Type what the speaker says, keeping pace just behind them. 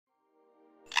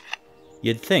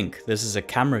You'd think this is a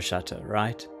camera shutter,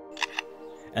 right?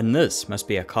 And this must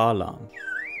be a car alarm.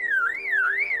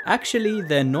 Actually,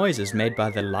 they're noises made by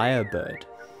the lyrebird.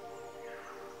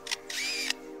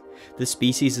 This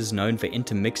species is known for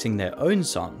intermixing their own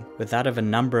song with that of a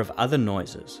number of other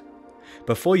noises.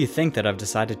 Before you think that I've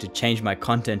decided to change my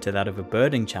content to that of a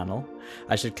birding channel,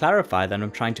 I should clarify that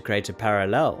I'm trying to create a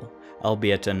parallel,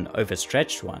 albeit an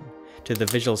overstretched one, to the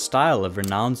visual style of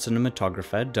renowned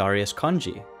cinematographer Darius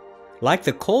Khondji. Like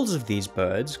the calls of these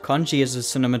birds, Khondji is a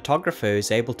cinematographer who is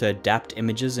able to adapt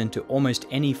images into almost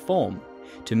any form,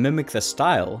 to mimic the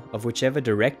style of whichever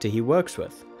director he works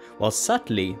with, while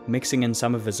subtly mixing in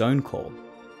some of his own call.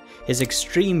 His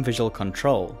extreme visual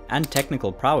control and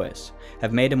technical prowess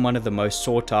have made him one of the most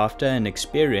sought after and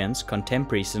experienced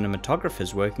contemporary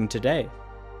cinematographers working today.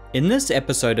 In this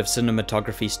episode of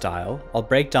Cinematography Style, I'll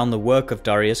break down the work of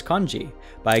Darius Khondji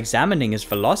by examining his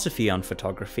philosophy on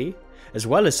photography, as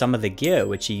well as some of the gear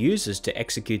which he uses to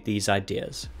execute these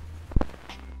ideas.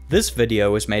 This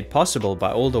video was made possible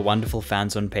by all the wonderful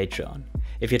fans on Patreon.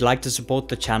 If you'd like to support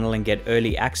the channel and get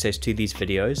early access to these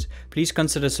videos, please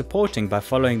consider supporting by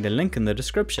following the link in the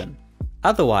description.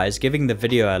 Otherwise, giving the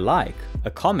video a like, a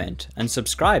comment, and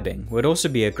subscribing would also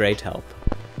be a great help.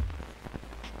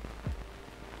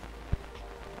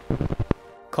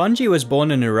 Khondji was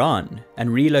born in Iran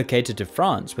and relocated to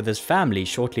France with his family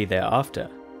shortly thereafter.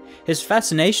 His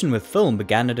fascination with film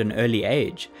began at an early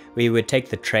age, where he would take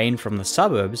the train from the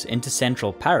suburbs into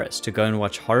central Paris to go and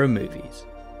watch horror movies.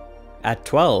 At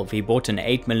 12, he bought an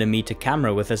 8mm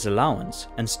camera with his allowance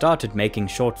and started making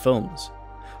short films.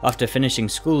 After finishing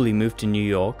school, he moved to New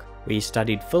York, where he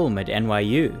studied film at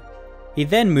NYU. He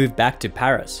then moved back to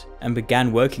Paris and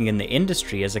began working in the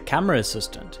industry as a camera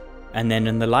assistant, and then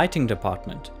in the lighting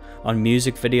department, on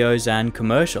music videos and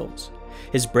commercials.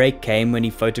 His break came when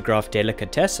he photographed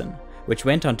Delicatessen, which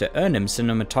went on to earn him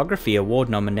Cinematography Award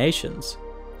nominations.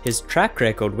 His track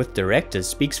record with directors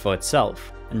speaks for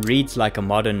itself, and reads like a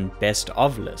modern best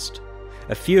of list.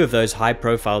 A few of those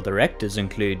high-profile directors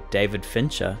include David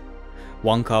Fincher,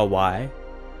 Wong Kar-wai,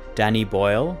 Danny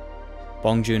Boyle,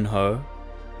 Bong Joon-ho,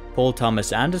 Paul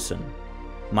Thomas Anderson,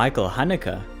 Michael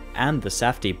Haneke, and the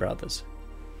Safdie brothers.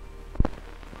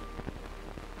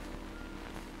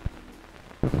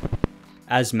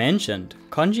 As mentioned,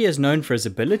 Khondji is known for his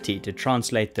ability to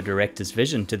translate the director's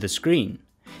vision to the screen.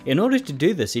 In order to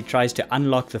do this, he tries to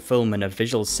unlock the film in a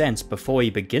visual sense before he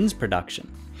begins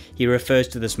production. He refers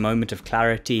to this moment of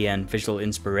clarity and visual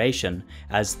inspiration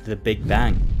as the Big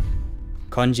Bang.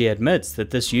 Khondji admits that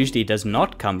this usually does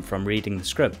not come from reading the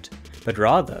script, but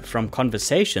rather from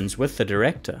conversations with the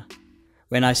director.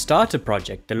 When I start a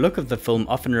project, the look of the film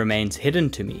often remains hidden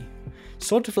to me,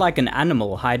 sort of like an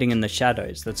animal hiding in the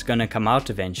shadows that's going to come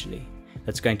out eventually,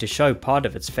 that's going to show part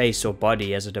of its face or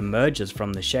body as it emerges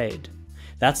from the shade.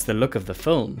 That's the look of the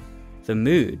film, the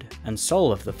mood and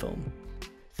soul of the film.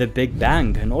 The Big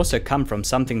Bang can also come from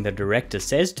something the director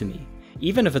says to me,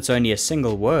 even if it's only a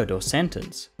single word or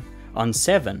sentence. On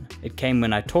Seven, it came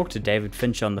when I talked to David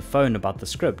Fincher on the phone about the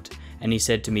script, and he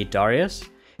said to me, "Darius,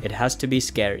 it has to be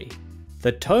scary."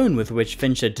 The tone with which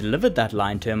Fincher delivered that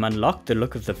line to him unlocked the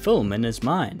look of the film in his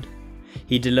mind.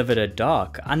 He delivered a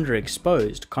dark,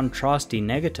 underexposed, contrasty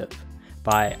negative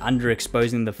by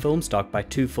underexposing the film stock by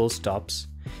 2 full stops,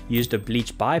 used a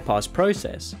bleach bypass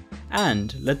process,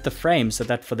 and lit the frame so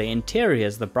that for the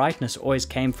interiors the brightness always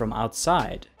came from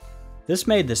outside. This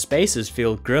made the spaces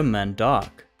feel grim and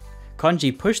dark.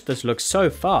 Khondji pushed this look so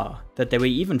far that they were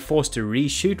even forced to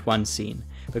reshoot one scene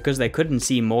because they couldn't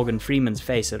see Morgan Freeman's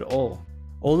face at all.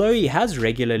 Although he has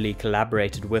regularly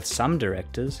collaborated with some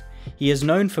directors, he is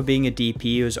known for being a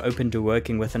DP who is open to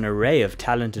working with an array of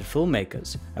talented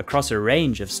filmmakers across a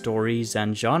range of stories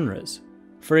and genres.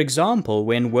 For example,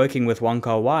 when working with Wong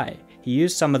Kar-wai, he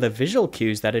used some of the visual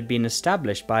cues that had been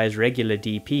established by his regular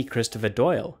DP Christopher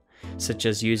Doyle, such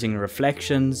as using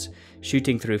reflections,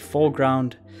 shooting through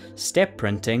foreground, step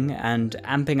printing, and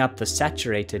amping up the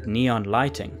saturated neon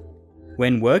lighting.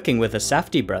 When working with the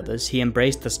Safdie brothers, he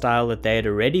embraced the style that they had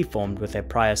already formed with their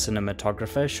prior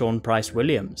cinematographer Sean Price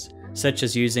Williams, such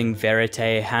as using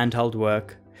verite handheld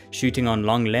work, shooting on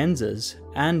long lenses,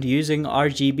 and using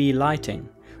RGB lighting,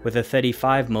 with a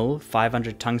 35mm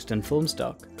 500 tungsten film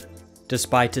stock.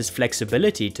 Despite his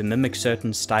flexibility to mimic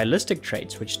certain stylistic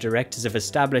traits which directors have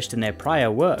established in their prior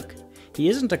work, he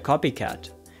isn't a copycat,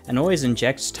 and always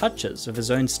injects touches of his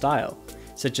own style,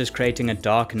 such as creating a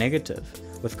dark negative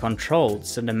with controlled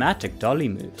cinematic dolly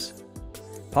moves.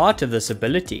 Part of this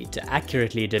ability to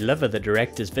accurately deliver the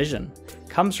director's vision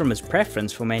comes from his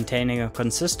preference for maintaining a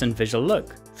consistent visual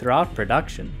look throughout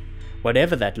production,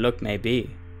 whatever that look may be.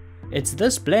 It's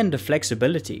this blend of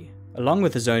flexibility, along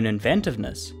with his own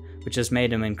inventiveness, which has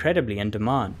made him incredibly in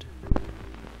demand.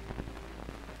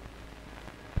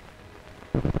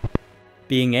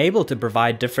 Being able to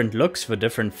provide different looks for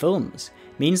different films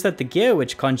means that the gear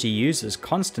which Khondji uses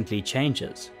constantly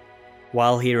changes.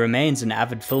 While he remains an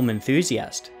avid film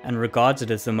enthusiast and regards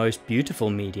it as the most beautiful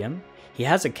medium, he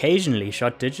has occasionally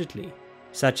shot digitally,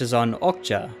 such as on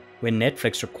Okja, when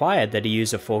Netflix required that he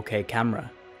use a 4K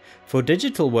camera. For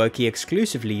digital work he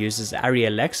exclusively uses Arri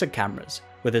Alexa cameras,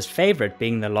 with his favourite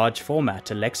being the large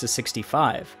format Alexa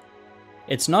 65.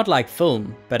 It's not like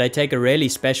film, but I take a really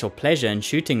special pleasure in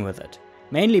shooting with it,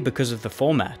 mainly because of the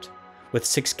format. With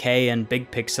 6K and big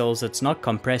pixels, it's not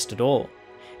compressed at all.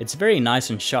 It's very nice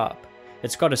and sharp.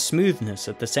 It's got a smoothness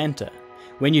at the center.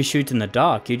 When you shoot in the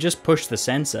dark, you just push the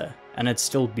sensor, and it's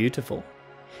still beautiful.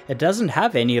 It doesn't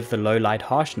have any of the low light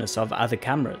harshness of other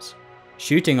cameras.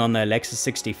 Shooting on the Alexa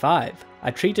 65,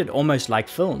 I treat it almost like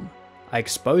film. I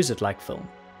expose it like film.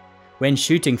 When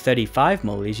shooting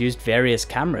 35mm, he's used various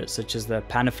cameras such as the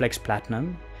Panaflex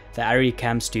Platinum, the Arri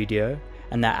Cam Studio,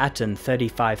 and the Aten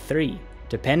 35-3,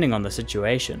 depending on the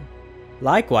situation.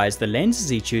 Likewise, the lenses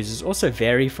he chooses also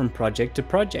vary from project to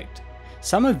project.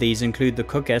 Some of these include the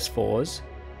Cooke S4s,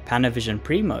 Panavision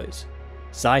Primos,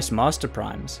 Zeiss Master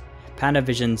Primes,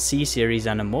 Panavision C-Series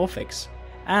Anamorphics,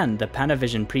 and the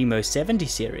Panavision Primo 70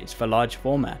 series for large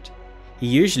format. He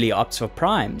usually opts for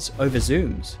primes over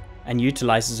zooms, and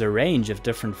utilizes a range of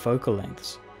different focal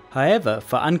lengths. However,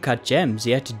 for uncut gems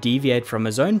he had to deviate from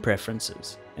his own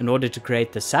preferences in order to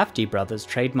create the Safdie brothers'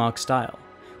 trademark style,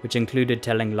 which included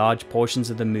telling large portions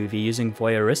of the movie using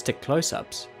voyeuristic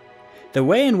close-ups. The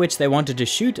way in which they wanted to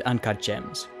shoot uncut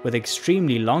gems, with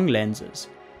extremely long lenses,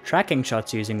 tracking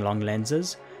shots using long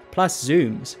lenses, plus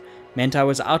zooms, meant I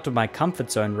was out of my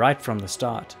comfort zone right from the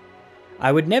start.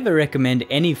 I would never recommend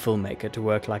any filmmaker to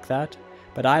work like that,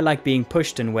 but I like being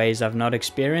pushed in ways I've not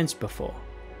experienced before.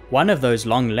 One of those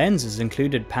long lenses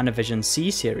included Panavision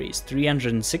C-Series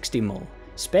 360mm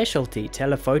specialty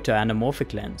telephoto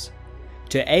anamorphic lens.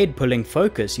 To aid pulling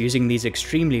focus using these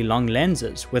extremely long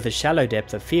lenses with a shallow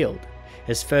depth of field,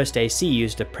 his first AC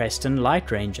used a Preston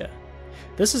Light Ranger.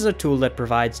 This is a tool that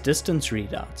provides distance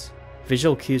readouts,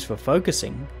 visual cues for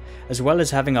focusing, as well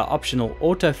as having an optional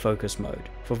autofocus mode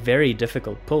for very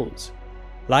difficult pulls.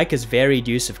 Like his varied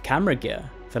use of camera gear,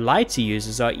 the lights he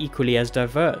uses are equally as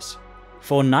diverse.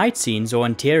 For night scenes or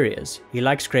interiors, he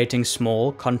likes creating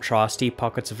small, contrasty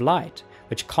pockets of light,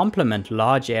 which complement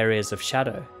large areas of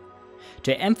shadow.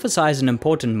 To emphasize an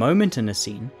important moment in a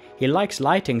scene, he likes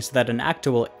lighting so that an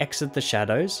actor will exit the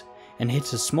shadows and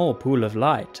hit a small pool of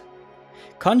light.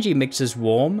 Khondji mixes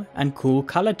warm and cool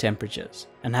color temperatures,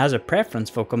 and has a preference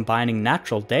for combining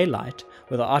natural daylight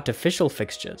with artificial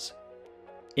fixtures.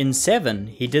 In Seven,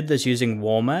 he did this using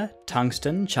warmer,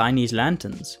 tungsten Chinese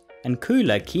lanterns, and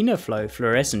cooler Kinoflow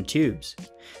fluorescent tubes.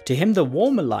 To him the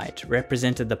warmer light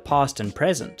represented the past and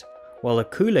present, while the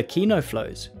cooler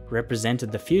Kinoflows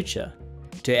represented the future.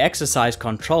 To exercise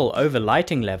control over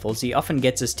lighting levels, he often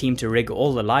gets his team to rig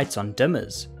all the lights on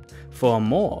dimmers. For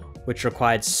Amor, which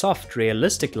required soft,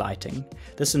 realistic lighting,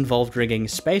 this involved rigging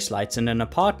space lights in an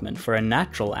apartment for a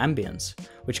natural ambience,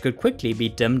 which could quickly be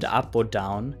dimmed up or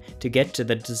down to get to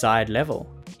the desired level.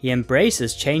 He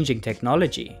embraces changing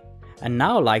technology, and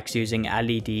now likes using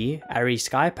LED Arri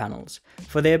sky panels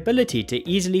for their ability to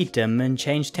easily dim and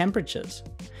change temperatures.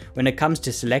 When it comes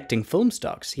to selecting film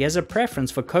stocks, he has a preference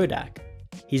for Kodak.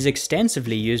 He's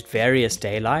extensively used various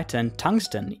daylight and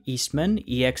tungsten Eastman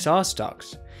EXR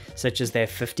stocks, such as their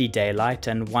 50 daylight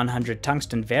and 100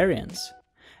 tungsten variants.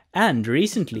 And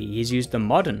recently he's used the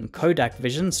modern Kodak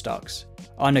Vision stocks.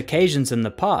 On occasions in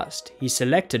the past, he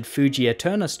selected Fuji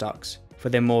Eterna stocks for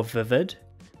their more vivid,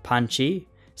 punchy,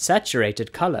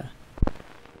 saturated color.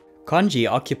 Khondji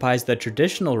occupies the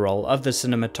traditional role of the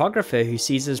cinematographer who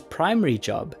sees his primary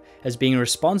job as being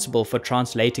responsible for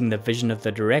translating the vision of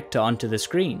the director onto the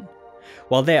screen.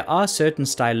 While there are certain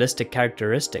stylistic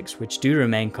characteristics which do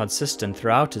remain consistent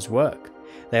throughout his work,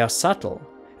 they are subtle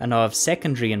and are of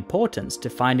secondary importance to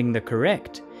finding the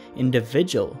correct,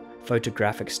 individual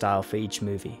photographic style for each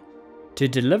movie. To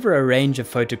deliver a range of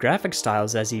photographic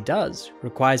styles as he does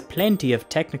requires plenty of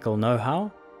technical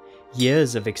know-how,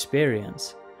 years of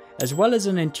experience, as well as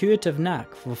an intuitive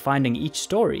knack for finding each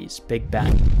story's big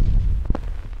bang.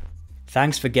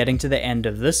 Thanks for getting to the end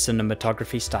of this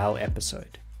cinematography style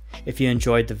episode. If you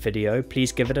enjoyed the video,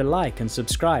 please give it a like and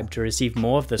subscribe to receive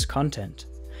more of this content.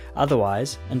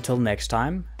 Otherwise, until next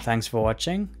time, thanks for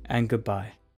watching and goodbye.